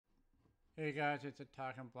Hey guys, it's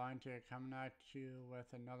Attack and Blind here coming at you with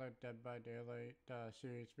another Dead by Daylight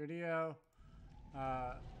series video.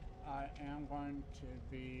 I am going to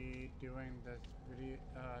be doing this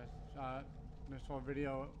whole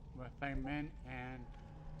video with Feng and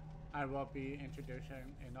I will be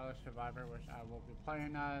introducing another survivor which I will be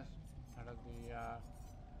playing as out of the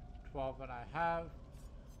 12 that I have,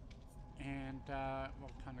 and we'll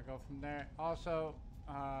kind of go from there. Also,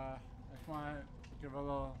 I just want to give a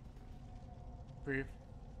little brief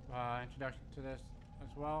introduction to this as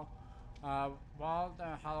well. While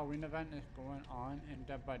the Halloween event is going on in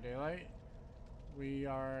Dead by Daylight, we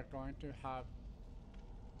are going to have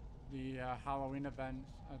the Halloween events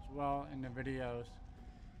as well in the videos.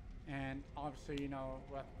 And obviously, you know,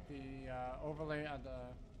 with the overlay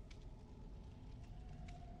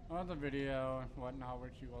of the video and whatnot,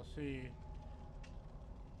 which you will see,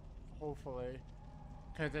 hopefully,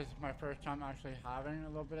 because this is my first time actually having a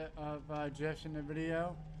little bit of GIFs in the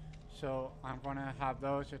video. So I'm going to have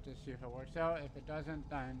those just to see if it works out. If it doesn't,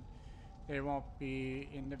 then they won't be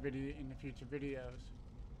in the future videos.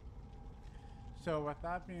 So with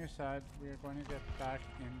that being said, we are going to get back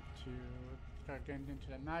into start getting into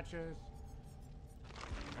the matches.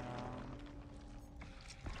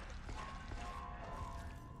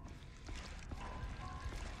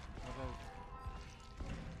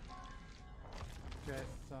 Let's get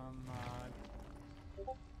some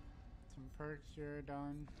perks here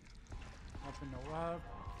done. Open the web,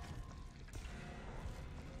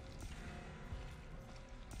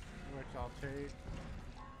 which I'll take.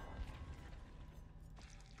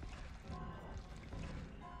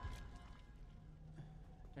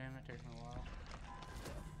 Damn, it takes me a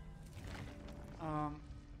while.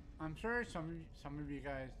 I'm sure some of you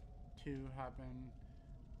guys too have been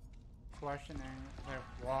questioning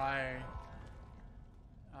why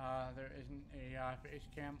there isn't a face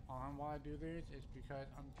cam on while I do these. Is because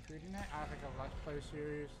I'm treating it as like a let's play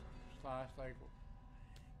series slash like,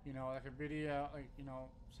 you know, like a video, like, you know,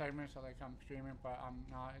 segments that like I'm streaming, but I'm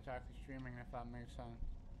not exactly streaming, if that makes sense.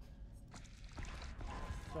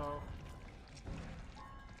 So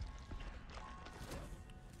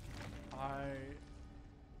I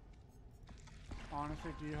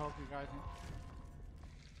honestly do hope you guys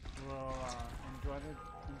will enjoy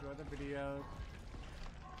the videos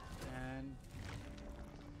and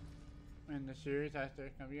in the series, as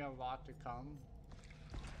there's gonna be a lot to come.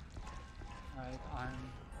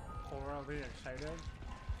 I'm thoroughly excited,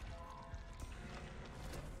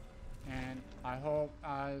 and I hope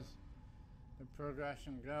as the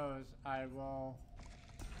progression goes, I will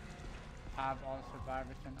have all the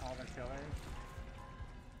survivors and all the killers,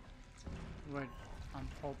 which I'm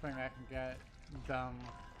hoping I can get them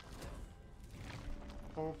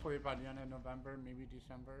hopefully by the end of November, maybe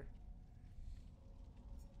December,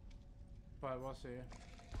 but we'll see.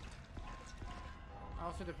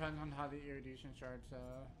 Also depends on how the irradiation shards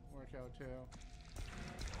work out too.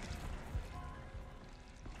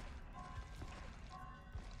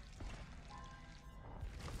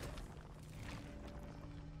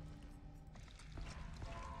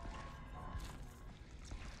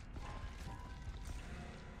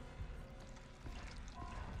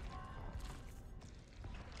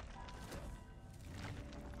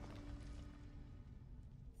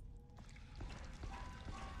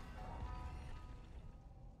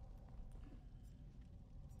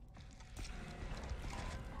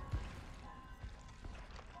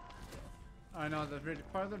 I know the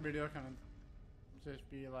part of the video kind of just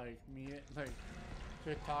be like me, like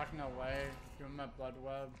just talking away, doing my blood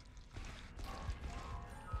web.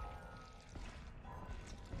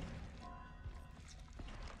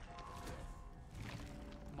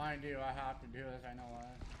 Mind you, I have to do this, I know why.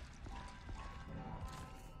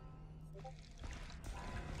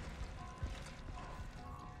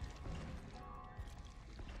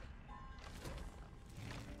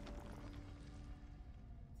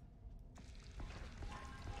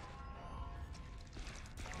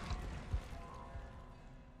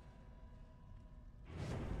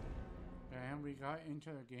 And we got into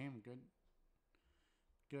the game.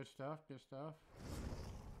 Good stuff, good stuff.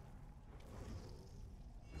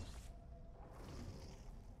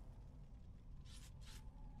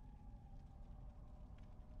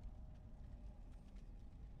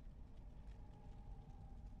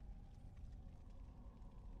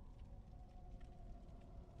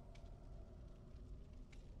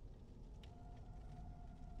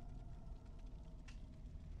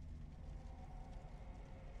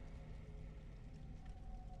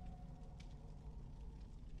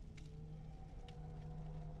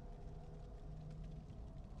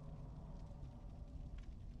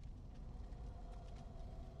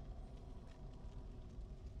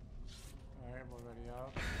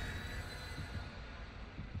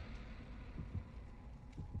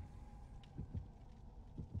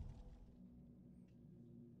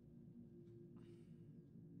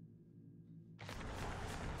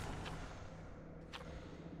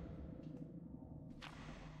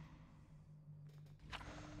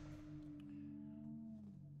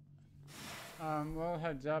 Little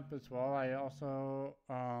heads up as well. I also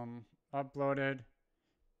uploaded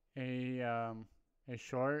a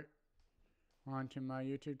short onto my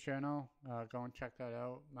YouTube channel. Go and check that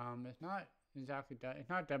out. It's not exactly it's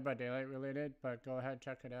not Dead by Daylight related, but go ahead,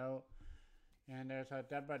 check it out. And there's a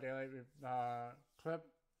Dead by Daylight clip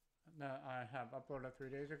that I have uploaded 3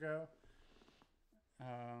 days ago.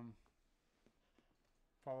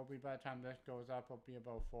 Probably by the time this goes up, it'll be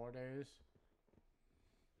about 4 days.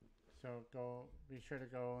 So be sure to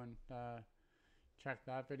go and check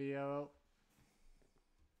that video out.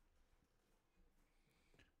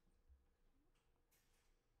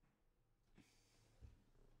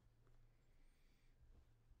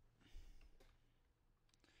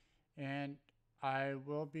 And I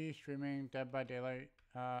will be streaming Dead by Daylight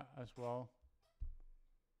as well.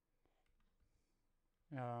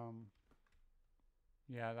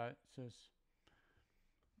 Yeah, that's just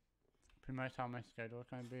pretty much how my schedule is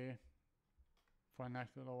going to be for the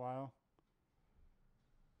next little while.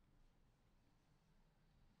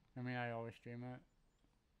 I mean, I always stream it.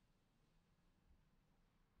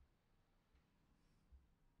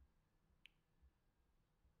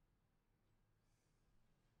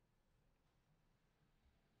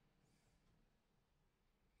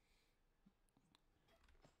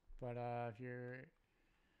 But if you're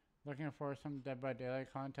looking for some Dead by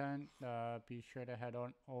Daylight content, be sure to head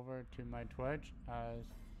on over to my Twitch, as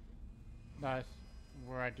that's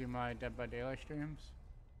where I do my Dead by Daylight streams.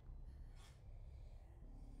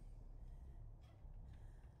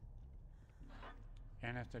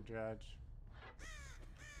 And it's a Dredge.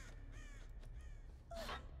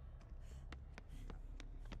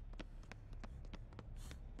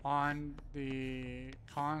 On the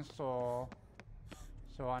console,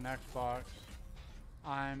 so on Xbox,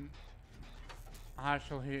 I'm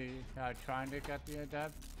actually trying to get the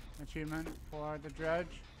Adept achievement for the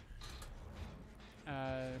Dredge.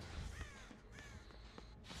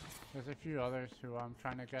 There's a few others who I'm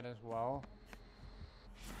trying to get as well.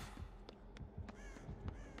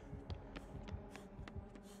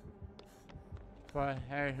 But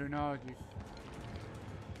hey, who knows?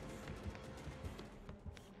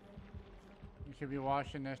 You could be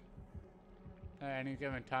watching this at any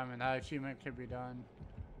given time and that achievement could be done.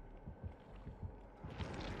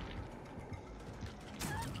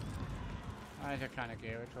 I just kind of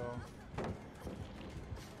gave it to him.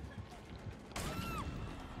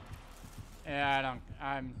 Yeah,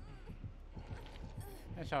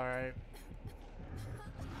 it's alright.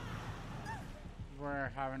 We're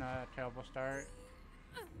having a terrible start.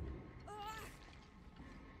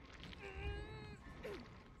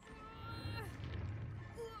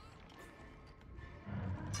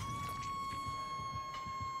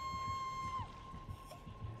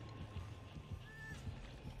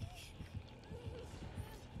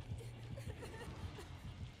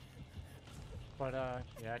 But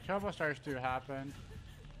yeah, terrible starts do happen.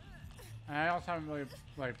 And I also haven't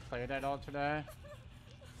really played at all today.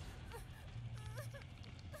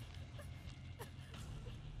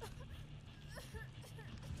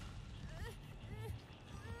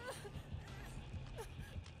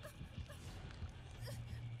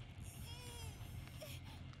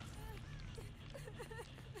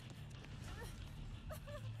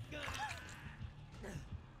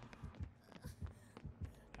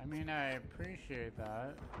 I mean, I appreciate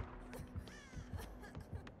that.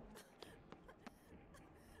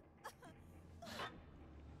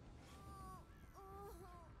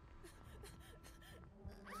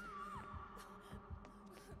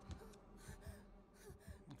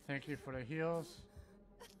 Thank you for the heals.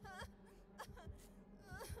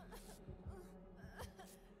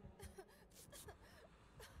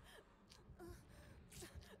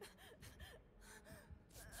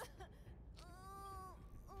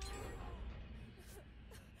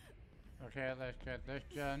 Okay, let's get this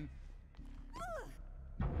gen.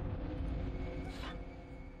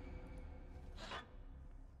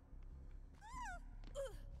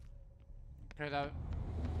 Okay, that...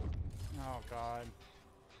 Oh, God.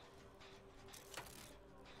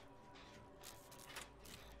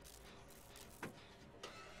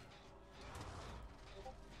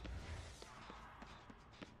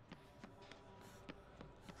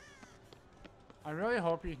 I really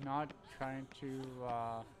hope he's not trying to,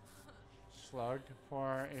 slug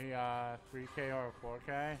for a 3K or a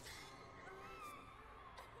 4K.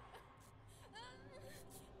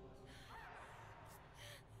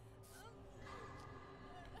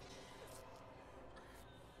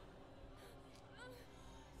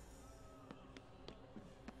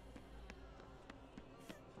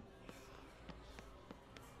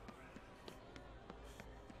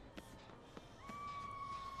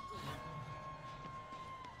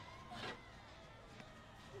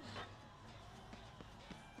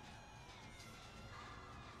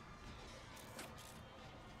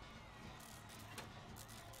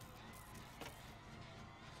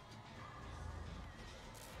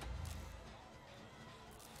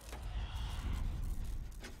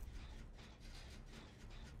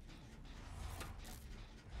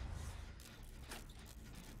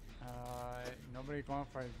 Anybody going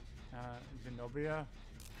for Zenobia?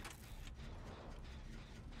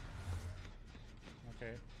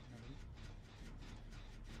 Okay.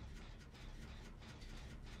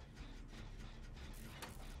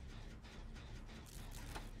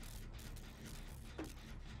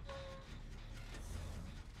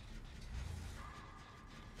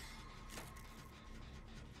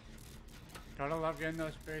 Gotta love getting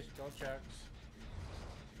those space skill checks.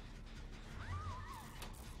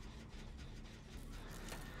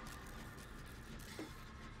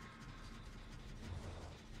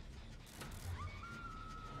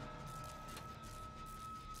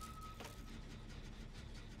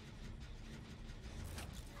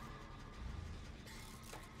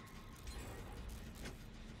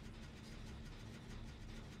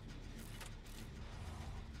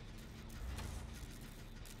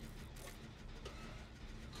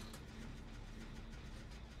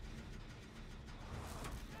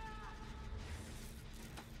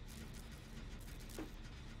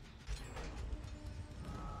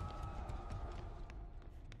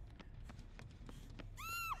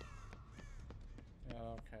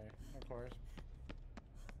 Okay, of course.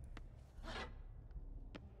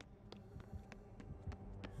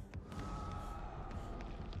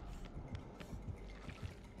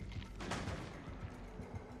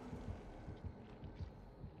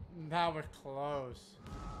 That was close.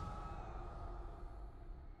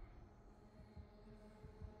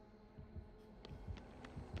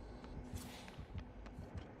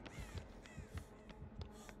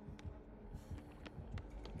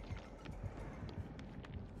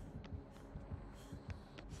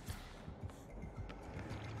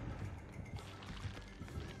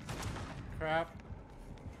 Crap.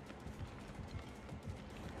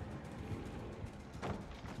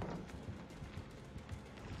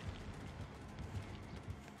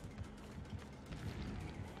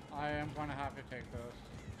 I am gonna have to take those.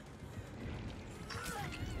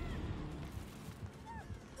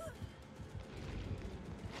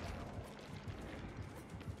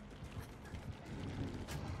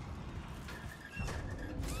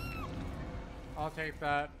 I'll take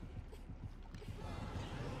that.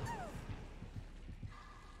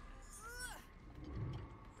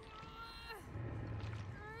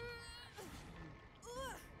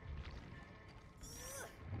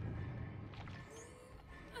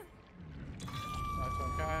 That's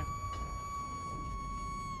okay.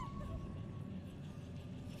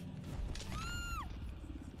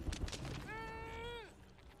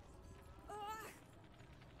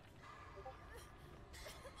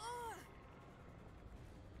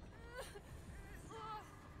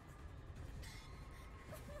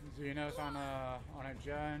 Xenos on a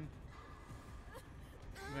gen.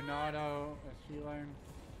 Venado is healing.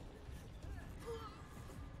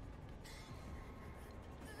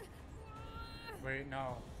 Wait,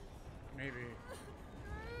 no. Maybe.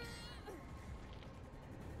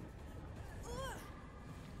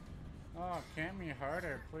 Oh, camp me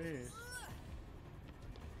harder, please.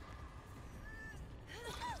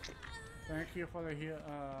 Thank you for the heal.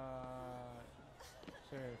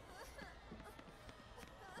 Save.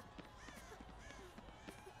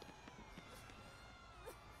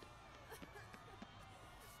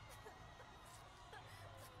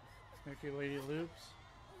 Thank you, Lady Loops.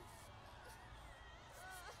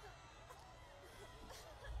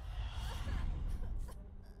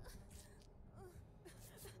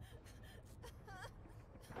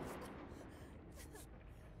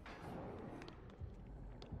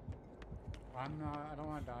 I'm not. I don't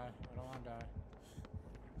want to die. I don't want to die.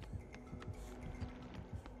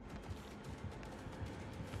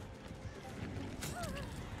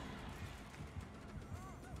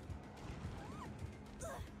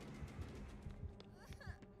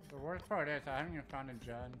 The worst part is I haven't even found a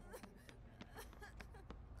gen.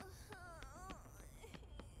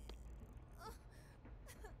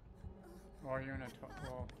 Or you're in a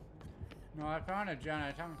well, no, I found a gen.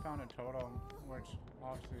 I haven't found a totem, which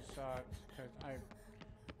obviously sucks because I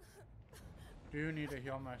do need to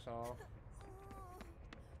heal myself.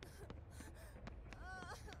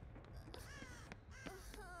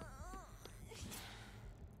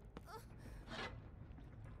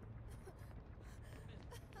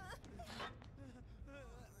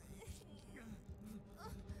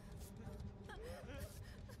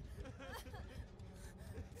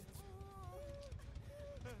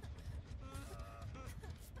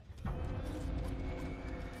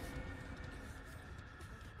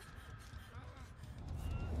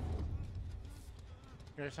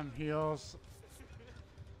 There's some heals.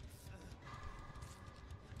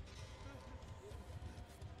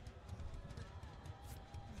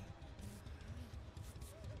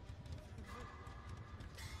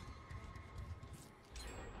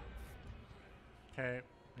 Okay,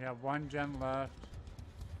 we have one gen left.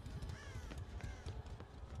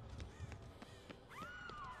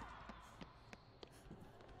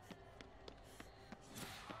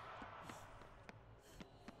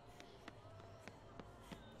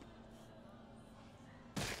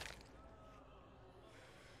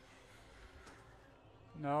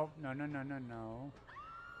 Nope, no, no, no, no, no.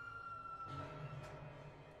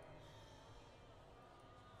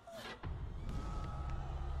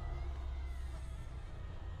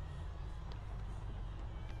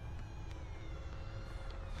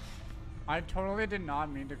 I totally did not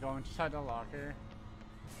mean to go inside the locker.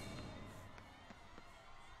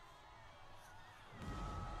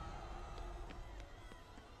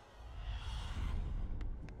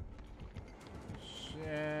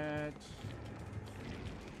 Shit.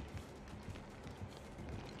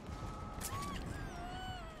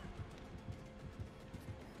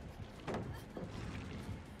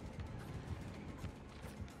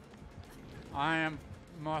 I am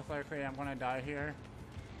most likely I'm gonna die here.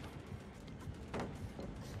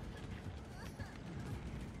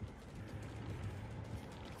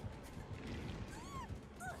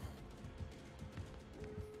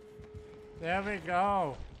 There we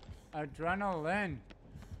go. Adrenaline.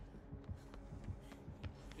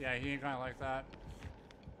 Yeah, he ain't gonna like that.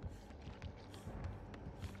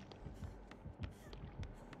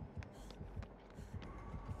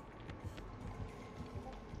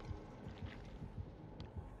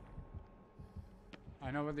 I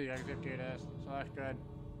know where the exit gate is, so that's good.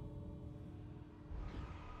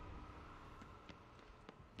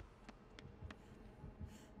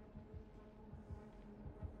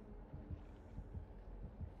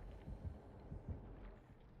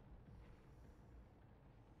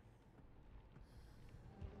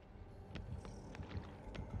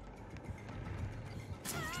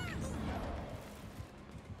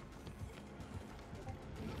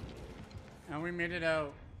 And we made it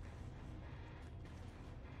out.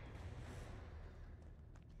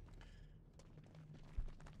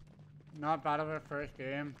 Not bad of a first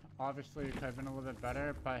game. Obviously, it could have been a little bit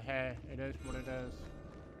better, but hey, it is what it is.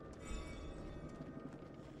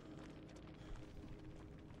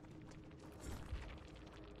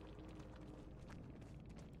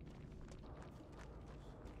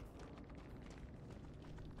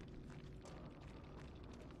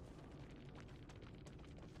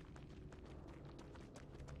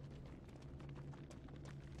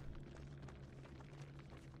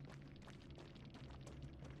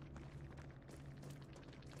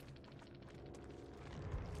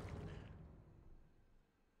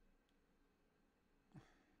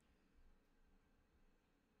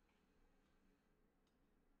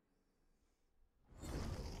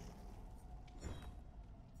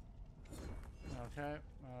 Okay.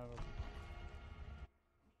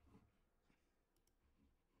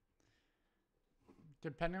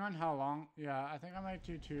 Depending on how long, yeah, I think I might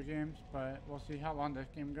do 2 games, but we'll see how long this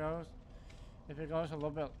game goes. If it goes a little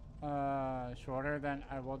bit shorter, then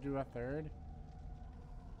I will do a third.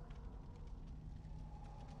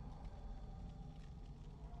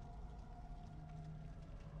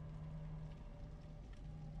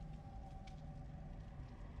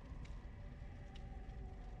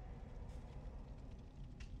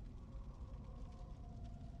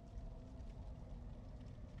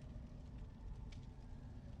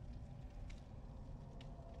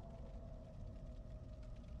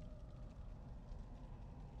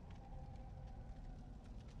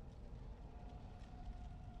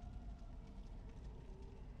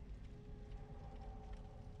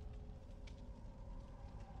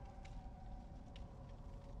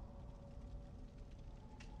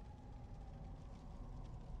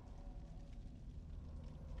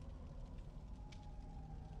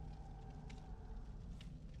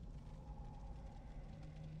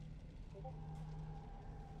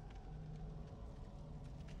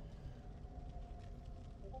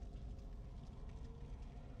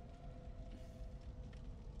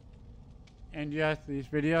 And yes, these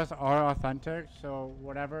videos are authentic, so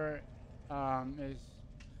whatever is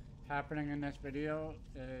happening in this video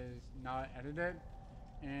is not edited,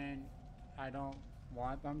 and I don't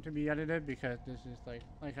want them to be edited because this is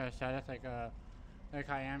like I said, it's like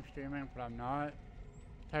I am streaming but I'm not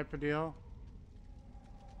type of deal.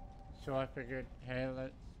 So I figured, hey,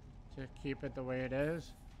 let's just keep it the way it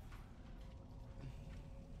is.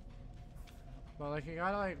 But like you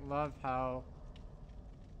gotta like love how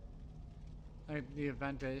like the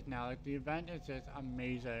event is now. Like the event is just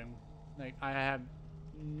amazing. Like I have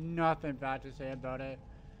nothing bad to say about it.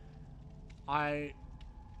 I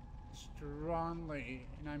strongly,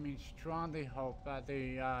 and I mean strongly, hope that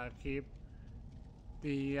they keep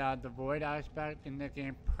the void aspect in the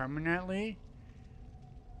game permanently,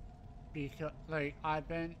 because like I've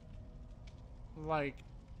been like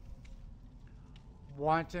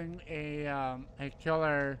wanting a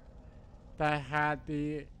killer that had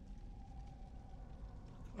the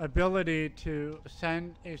ability to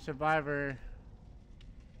send a survivor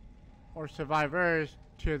or survivors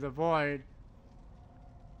to the void,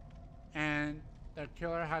 and the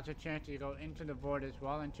killer has a chance to go into the void as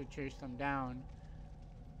well and to chase them down.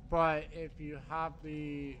 But if you have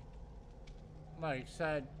the, like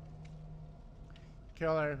said,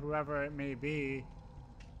 killer, whoever it may be,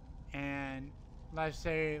 and let's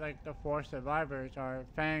say like the 4 survivors are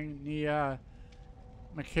Feng, Nia,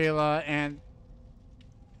 Michaela, and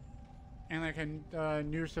like a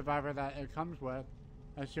new survivor that it comes with,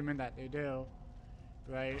 assuming that they do,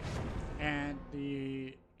 right? And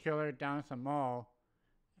the killer downs them all,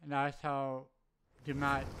 and that's how the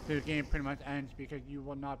game pretty much ends, because you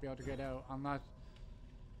will not be able to get out unless,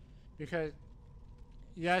 because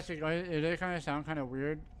yes, it is kind of sound kind of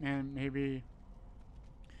weird, and maybe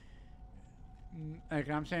like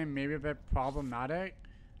I'm saying maybe a bit problematic,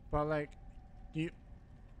 but like you,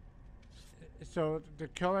 so the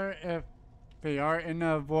killer, if they are in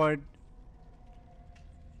a void,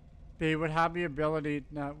 they would have the ability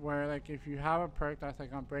that where like if you have a perk that's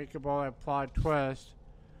like unbreakable, a plot twist,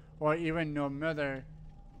 or even no mither,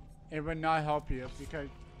 it would not help you, because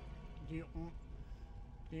the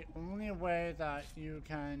only way that you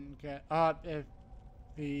can get up if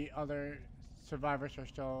the other survivors are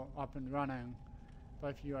still up and running.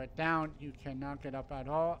 But if you are down, you cannot get up at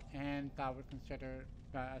all, and that would consider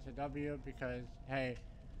that as a W, because hey,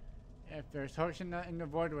 if there's hooks in the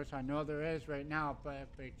void, which I know there is right now, but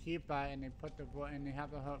if they keep that and they put the void and they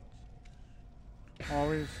have the hooks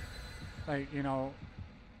always, like, you know,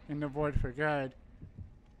 in the void for good,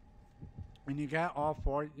 and you get all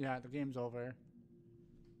 4, yeah, the game's over.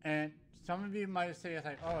 And some of you might say it's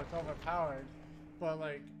like, oh, it's overpowered, but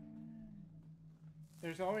like,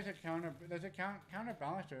 there's always a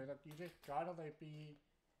counterbalance to it. Like, you just gotta like be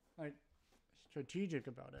like strategic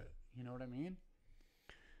about it. You know what I mean?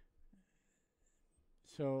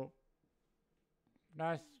 So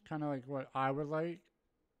that's kind of like what I would like,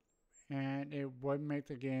 and it would make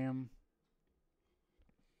the game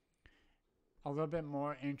a little bit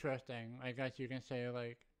more interesting. I guess you can say,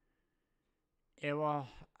 like, it will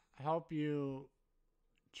help you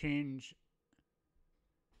change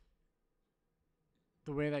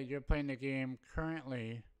the way that you're playing the game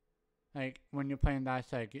currently, like when you're playing that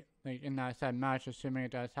set, like in that set match, assuming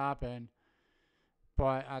it does happen.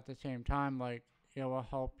 But at the same time, like, it will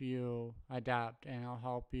help you adapt, and it'll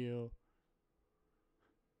help you,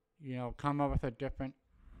 you know, come up with a different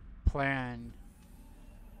plan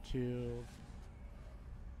to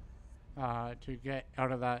get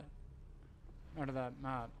out of that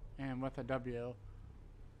map, and with a W.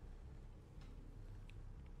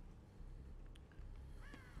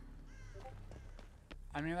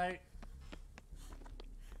 I mean, like,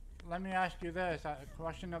 let me ask you this, a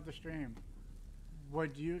question of the stream.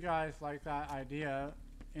 Would you guys like that idea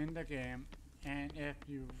in the game? And if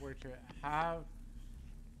you were to have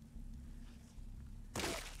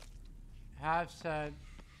said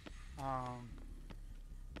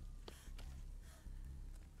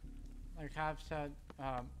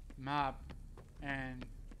map and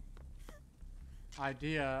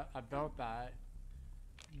idea about that,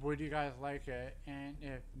 would you guys like it? And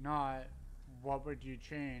if not, what would you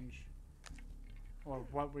change, or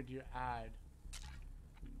what would you add?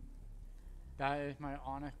 That is my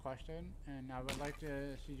honest question, and I would like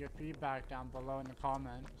to see your feedback down below in the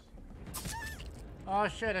comments. Oh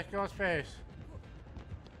shit, it's Ghostface!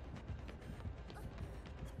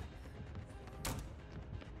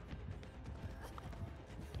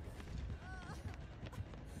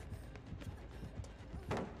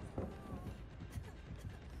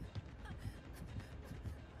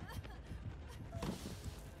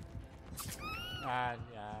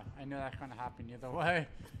 Yeah, I knew that's gonna happen either way.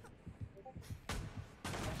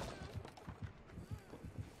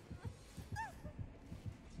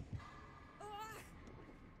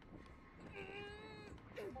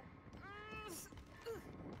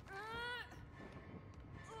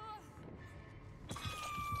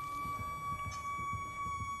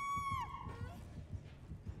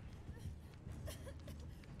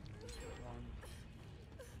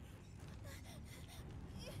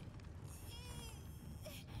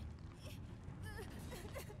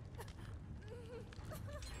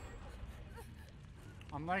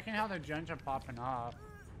 I'm liking how the gens are popping off.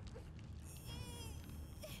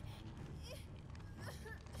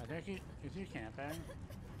 I think is he camping?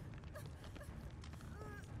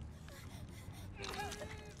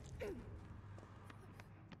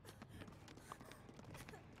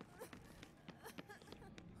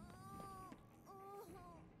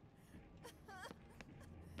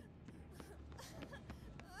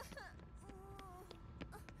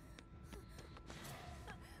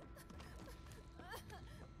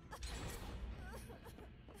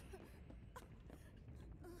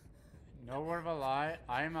 No word of a lie,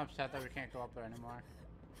 I am upset that we can't go up there anymore.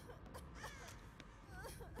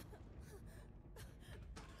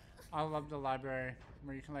 I love the library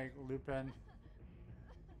where you can like loop in.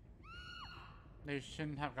 They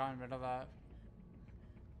shouldn't have gotten rid of that.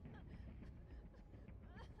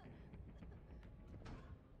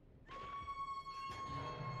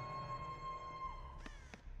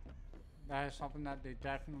 That is something that they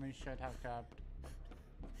definitely should have kept.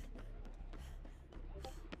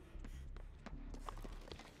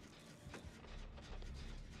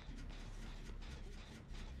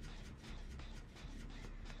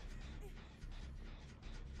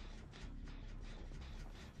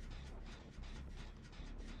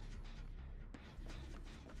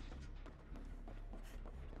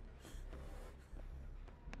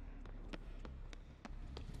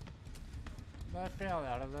 Let's fail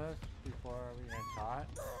out of this before we get caught.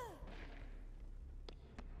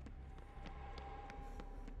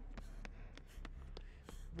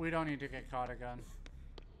 We don't need to get caught again.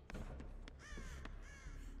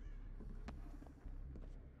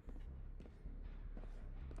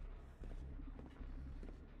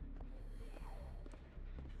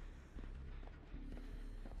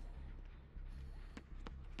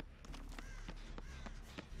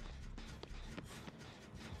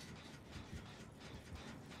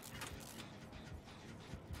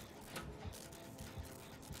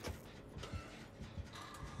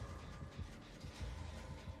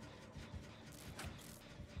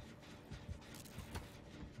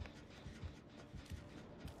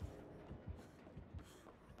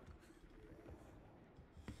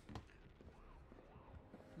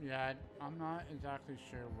 Yeah, I'm not exactly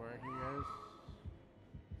sure where he is.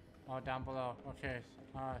 Oh, down below. Okay,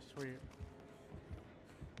 sweet.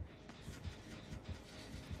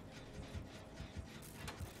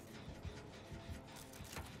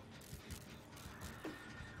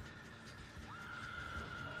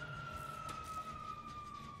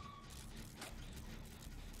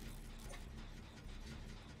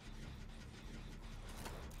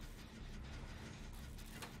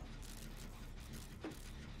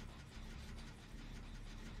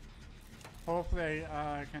 Hopefully,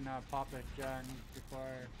 I can pop this gen before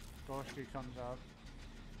Ghosty comes up.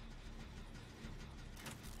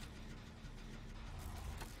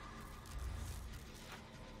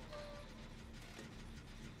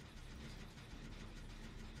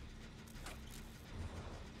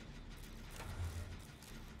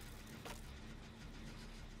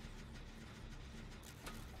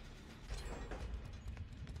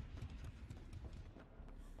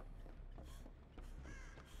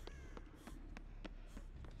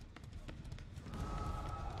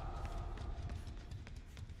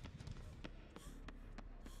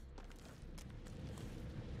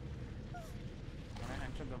 Gonna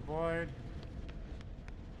enter the void.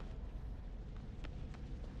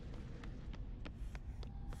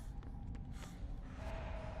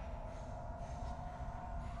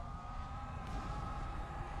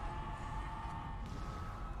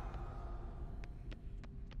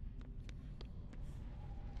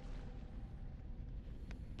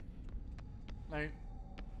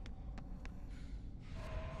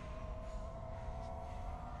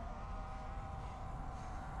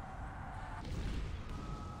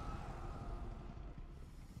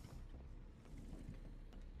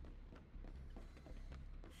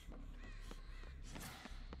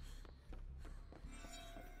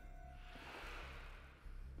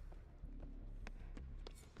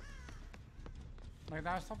 Like,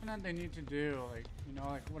 that's something that they need to do. Like, you know,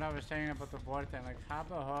 like what I was saying about the void thing. Like, have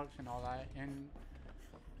the hooks and all that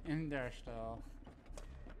in there still.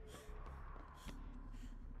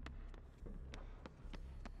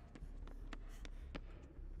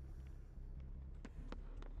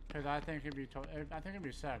 Because I think it'd be I think it'd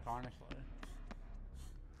be sick, honestly.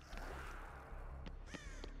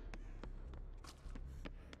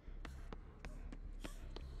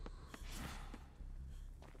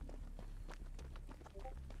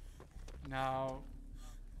 Now,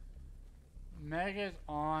 Meg is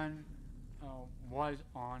on, was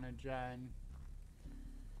on a gen,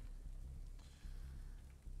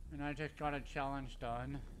 and I just got a challenge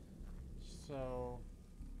done. So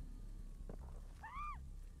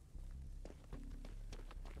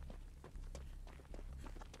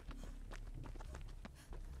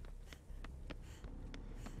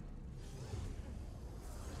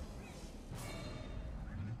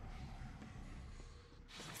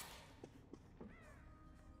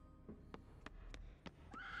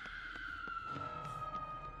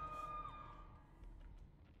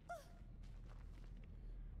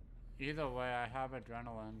either way, I have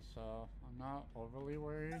adrenaline, so I'm not overly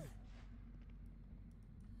worried.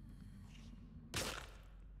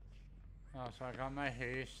 Oh, so I got my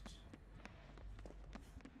haste.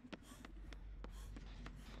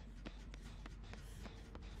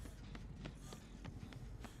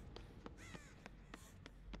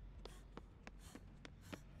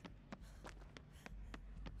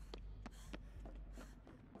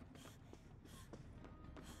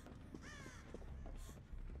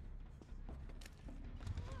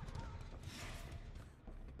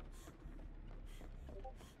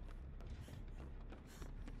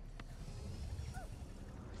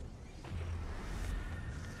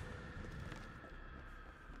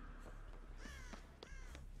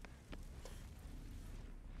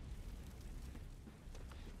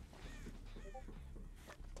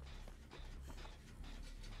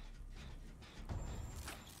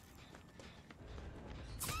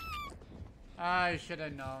 I should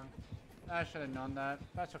have known. I should have known that.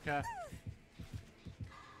 That's okay.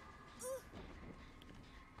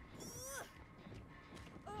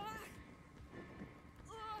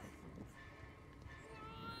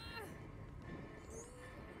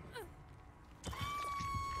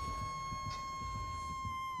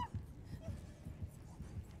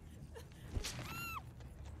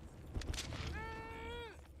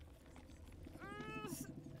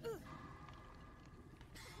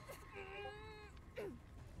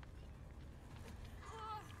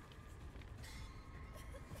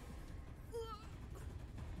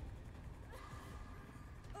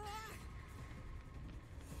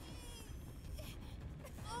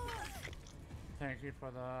 Thank you for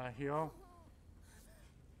the heal.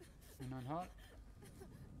 And unhook.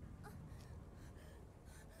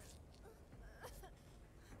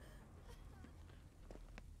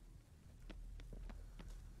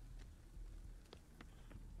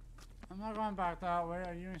 I'm not going back that way.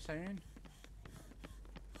 Are you insane?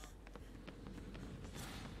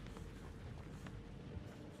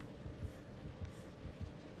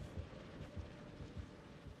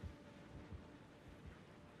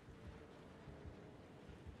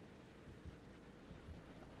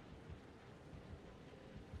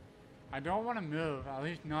 I don't want to move, at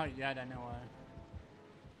least not yet anyway.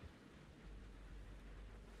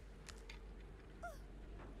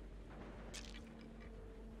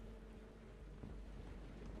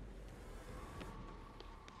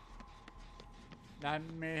 That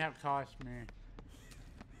may have cost me.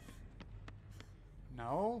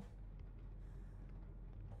 No?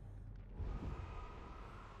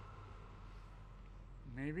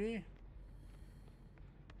 Maybe?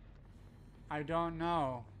 I don't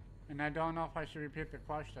know. And I don't know if I should repeat the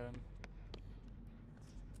question.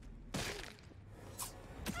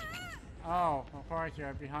 Oh, of course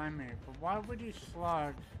you're behind me. But why would you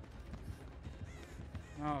slug?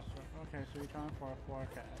 Oh, so, okay, so you're trying for a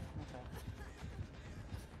forecast. Okay.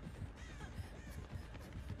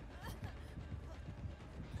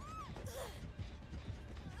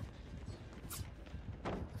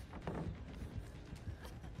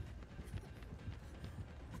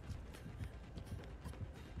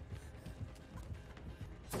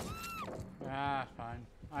 Ah, fine.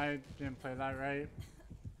 I didn't play that right.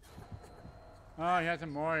 Oh, he has a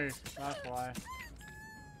Mori. That's why.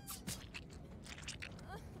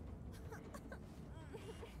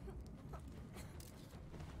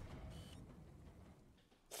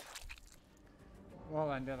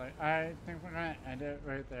 We'll end it like I think we're gonna end it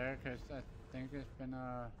right there because I think it's been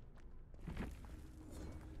well,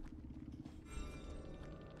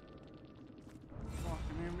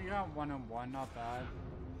 I mean we got 1-on-1, not bad.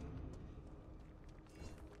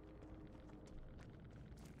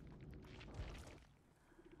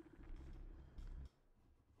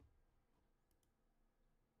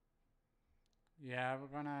 Yeah, we're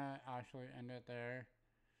gonna actually end it there.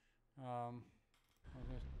 I'll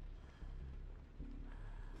just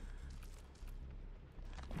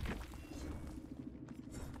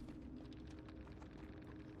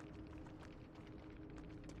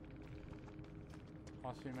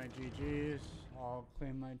I'll see my GGs, I'll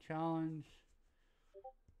claim my challenge,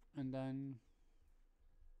 and then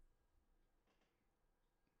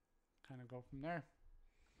kind of go from there.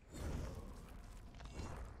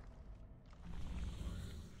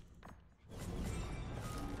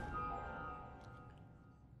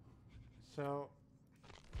 So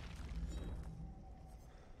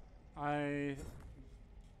I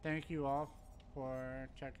thank you all for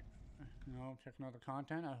checking out the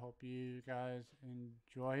content. I hope you guys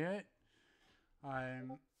enjoy it.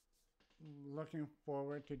 I'm looking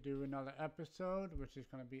forward to do another episode, which is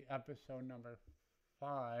going to be episode number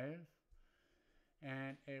 5,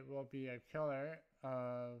 and it will be a killer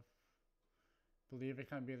of believe it's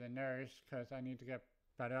gonna be the nurse because I need to get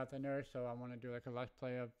better at the nurse. So I want to do like a let's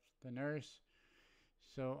play of the nurse.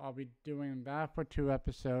 So I'll be doing that for 2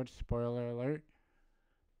 episodes. Spoiler alert.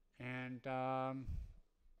 And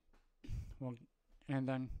well, and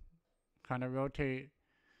then kind of rotate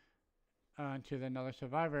to the another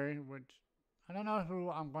survivor, which I don't know who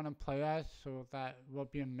I'm gonna play as, so that will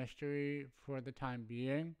be a mystery for the time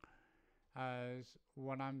being. As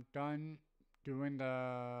when I'm done doing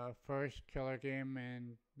the first killer game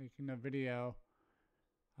and making the video,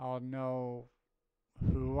 I'll know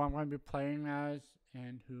who I'm going to be playing as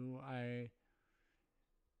and who I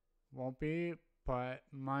won't be. But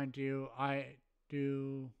mind you, I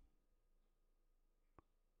do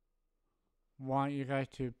want you guys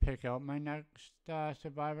to pick out my next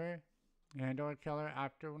survivor and or killer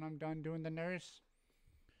after when I'm done doing the nurse.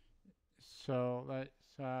 So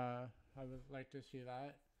I would like to see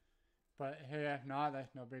that. But hey, if not,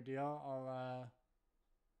 that's no big deal. I'll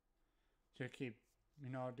just keep,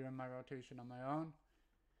 doing my rotation on my own.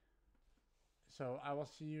 So I will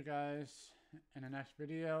see you guys in the next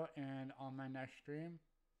video and on my next stream.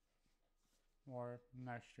 Or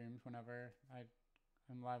next streams whenever I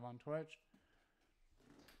am live on Twitch.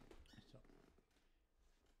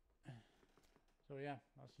 So yeah,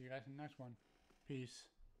 I'll see you guys in the next one. Peace.